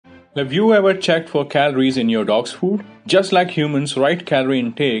Have you ever checked for calories in your dog's food? Just like humans, right calorie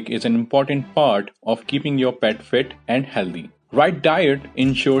intake is an important part of keeping your pet fit and healthy. Right diet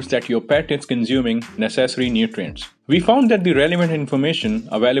ensures that your pet is consuming necessary nutrients. We found that the relevant information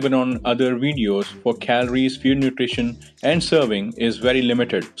available on other videos for calories, feed nutrition, and serving is very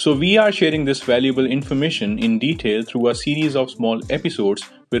limited. So we are sharing this valuable information in detail through a series of small episodes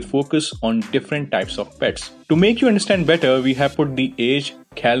with focus on different types of pets. To make you understand better, we have put the age,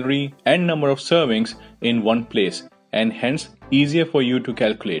 calorie, and number of servings in one place, and hence easier for you to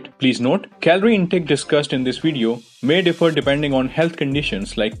calculate. Please note, calorie intake discussed in this video may differ depending on health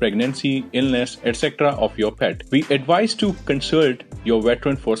conditions like pregnancy, illness, etc. of your pet. We advise to consult your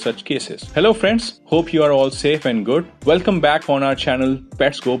veteran for such cases. Hello friends, hope you are all safe and good. Welcome back on our channel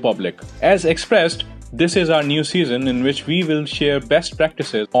Pets Go Public. As expressed, this is our new season in which we will share best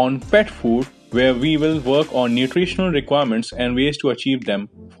practices on pet food, where we will work on nutritional requirements and ways to achieve them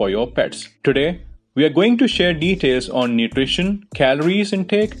for your pets. Today, we are going to share details on nutrition, calories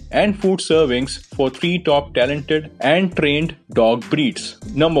intake, and food servings for 3 top talented and trained dog breeds.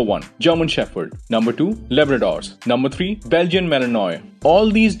 Number 1, German Shepherd. Number 2, Labradors. Number 3, Belgian Malinois.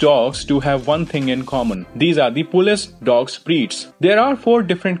 All these dogs do have one thing in common. These are the pullest dogs breeds. There are 4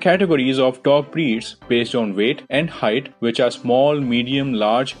 different categories of dog breeds based on weight and height, which are small, medium,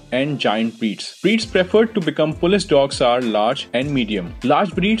 large, and giant breeds. Breeds preferred to become pullest dogs are large and medium.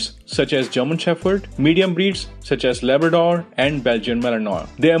 Large breeds such as German Shepherd, medium breeds such as Labrador and Belgian Malinois.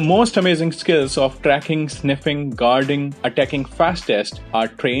 Their most amazing skills of tracking, sniffing, guarding, attacking fastest are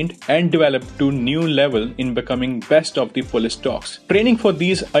trained and developed to new level in becoming best of the pullest dogs. Training for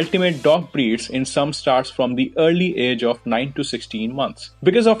these ultimate dog breeds in some starts from the early age of 9 to 16 months.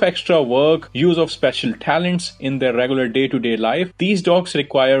 Because of extra work, use of special talents in their regular day-to-day life, these dogs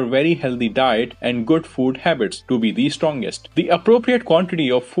require very healthy diet and good food habits to be the strongest. The appropriate quantity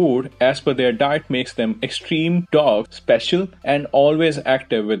of food as per their diet makes them extreme dogs, special and always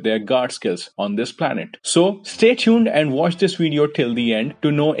active with their guard skills on this planet. So stay tuned and watch this video till the end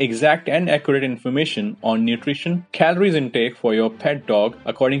to know exact and accurate information on nutrition, calories intake for your pet dog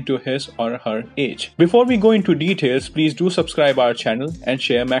according to his or her age. Before we go into details, please do subscribe our channel and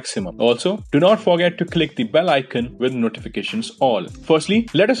share maximum. Also, do not forget to click the bell icon with notifications all. Firstly,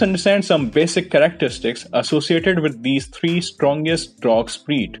 let us understand some basic characteristics associated with these 3 strongest dogs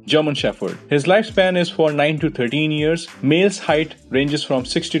breed. German Shepherd. His lifespan is for 9 to 13 years. Male's height ranges from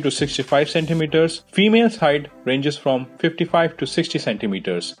 60 to 65 centimeters. Female's height ranges from 55 to 60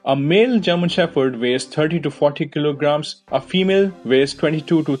 centimeters. A male German Shepherd weighs 30 to 40 kilograms. A female weighs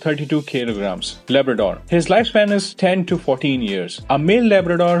 22 to 32 kilograms. Labrador. His lifespan is 10 to 14 years. A male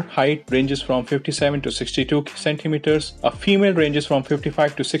Labrador height ranges from 57 to 62 centimeters. A female ranges from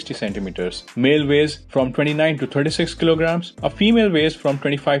 55 to 60 centimeters. Male weighs from 29 to 36 kilograms. A female weighs from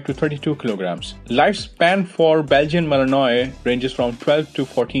 25 to 32 kilograms. Lifespan for Belgian Malinois ranges from 12 to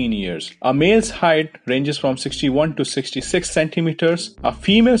 14 years. A male's height ranges from 61 to 66 centimeters. A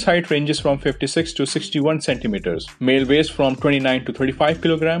female's height ranges from 56 to 61 centimeters. Male weighs from 29 to 35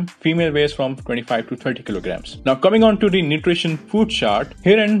 kilogram. Female weighs from 25 to 30 kilograms. Now coming on to the nutrition food chart,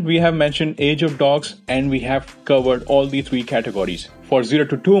 herein we have mentioned age of dogs and we have covered all the 3 categories. For 0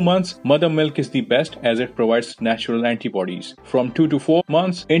 to 2 months, mother milk is the best as it provides natural antibodies. From 2 to 4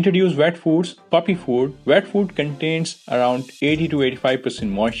 months, introduce wet foods, puppy food. Wet food contains around 80 to 85%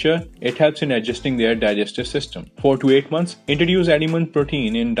 moisture. It helps in adjusting their digestive system. 4 to 8 months, introduce animal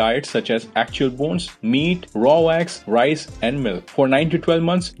protein in diets such as actual bones, meat, raw eggs, rice, and milk. For 9 to 12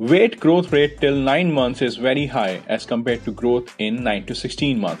 months, weight growth rate till 9 months is very high as compared to growth in 9 to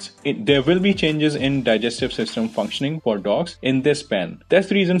 16 months. There will be changes in digestive system functioning for dogs in this span. That's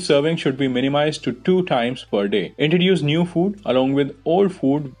the reason serving should be minimized to 2 times per day. Introduce new food along with old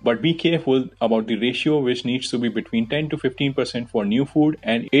food, but be careful about the ratio, which needs to be between 10 to 15% for new food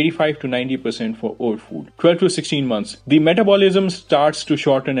and 85 to 90% for old food. 12 to 16 months. The metabolism starts to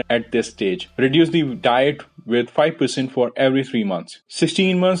shorten at this stage. Reduce the diet with 5% for every 3 months.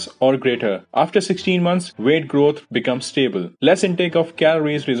 16 months or greater. After 16 months, weight growth becomes stable. Less intake of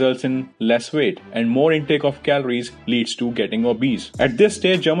calories results in less weight, and more intake of calories leads to getting obese. At this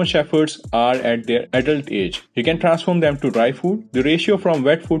stage, German Shepherds are at their adult age. You can transform them to dry food. The ratio from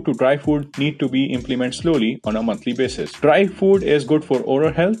wet food to dry food need to be implemented slowly on a monthly basis. Dry food is good for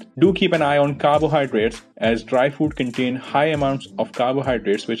oral health. Do keep an eye on carbohydrates, as dry food contain high amounts of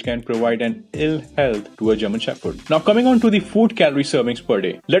carbohydrates which can provide an ill health to a German Shepherd. Now coming on to the food calorie servings per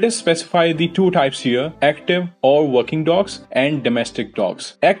day. Let us specify the 2 types here: active or working dogs and domestic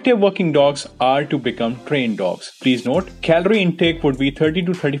dogs. Active working dogs are to become trained dogs. Please note, calorie intake would be 30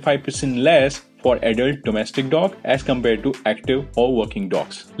 to 35% less for adult domestic dog as compared to active or working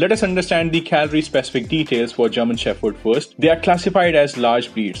dogs. Let us understand the calorie specific details for German Shepherd first. They are classified as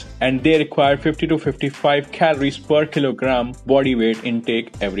large breeds and they require 50 to 55 calories per kilogram body weight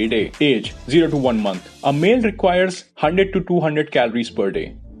intake every day. Age 0 to 1 month. A male requires 100 to 200 calories per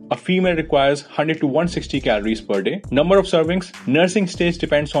day. A female requires 100 to 160 calories per day. Number of servings. Nursing stage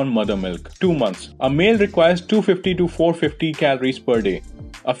depends on mother milk. 2 months. A male requires 250 to 450 calories per day.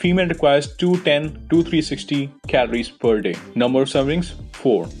 A female requires 210 to 360 calories per day. Number of servings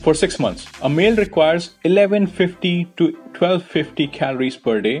 4. For 6 months. A male requires 1150 to 1250 calories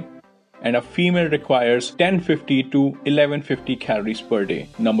per day. And a female requires 1050 to 1150 calories per day.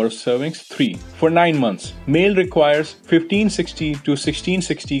 Number of servings 3. For 9 months, male requires 1560 to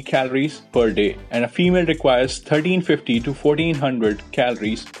 1660 calories per day and a female requires 1350 to 1400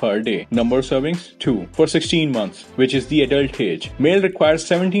 calories per day. Number of servings 2. For 16 months, which is the adult age, male requires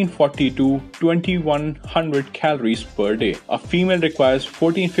 1740 to 2100 calories per day. A female requires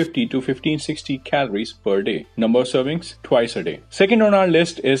 1450 to 1560 calories per day. Number of servings twice a day. Second on our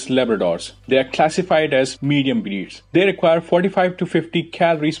list is Labrador. They are classified as medium breeds. They require 45 to 50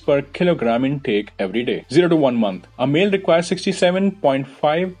 calories per kilogram intake every day. 0 to 1 month. A male requires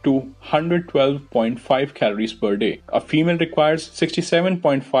 67.5 to 112.5 calories per day. A female requires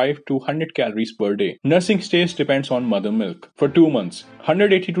 67.5 to 100 calories per day. Nursing stage depends on mother milk. For 2 months,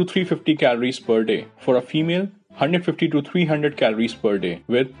 180 to 350 calories per day. For a female, 150 to 300 calories per day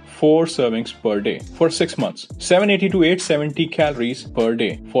with 4 servings per day. For 6 months, 780 to 870 calories per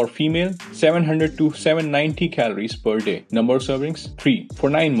day. For female, 700 to 790 calories per day. Number of servings 3. For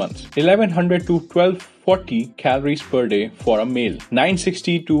 9 months, 1100 to 1240 calories per day for a male,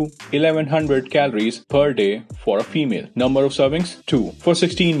 960 to 1100 calories per day for a female. Number of servings 2. For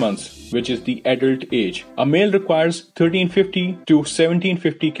 16 months, which is the adult age, a male requires 1350 to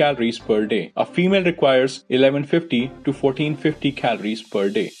 1750 calories per day. A female requires 1150 to 1450 calories per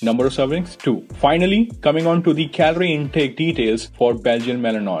day. Number of servings 2. Finally, coming on to the calorie intake details for Belgian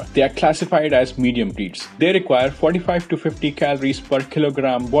Malinois. They are classified as medium breeds. They require 45 to 50 calories per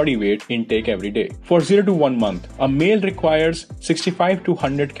kilogram body weight intake every day. For 0 to 1 month, a male requires 65 to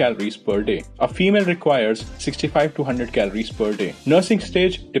 100 calories per day. A female requires 65 to 100 calories per day. Nursing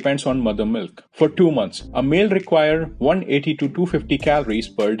stage depends on mother milk. For 2 months, a male requires 180 to 250 calories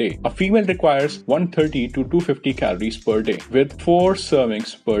per day. A female requires 130 to 250 calories per day with 4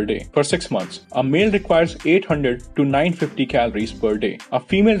 servings per day. For 6 months, a male requires 800 to 950 calories per day. A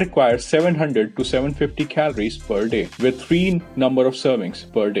female requires 700 to 750 calories per day with 3 number of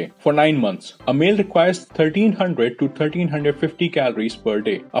servings per day. For 9 months, a male requires 1300 to 1350 calories per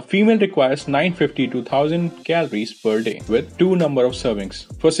day. A female requires 950 to 1000 calories per day with 2 number of servings.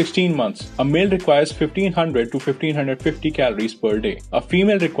 For 16 months, a male requires 1500 to 1550 calories per day. A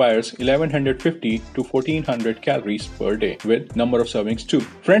female requires 1150 to 1400 calories per day with number of servings 2.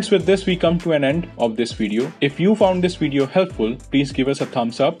 Friends, with this we come to an end of this video. If you found this video helpful, please give us a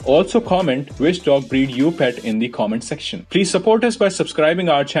thumbs up. Also comment which dog breed you pet in the comment section. Please support us by subscribing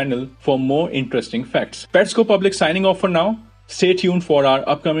our channel for more interesting facts. PETSgoPUBLIC signing off for now. Stay tuned for our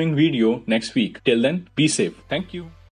upcoming video next week. Till then, be safe. Thank you.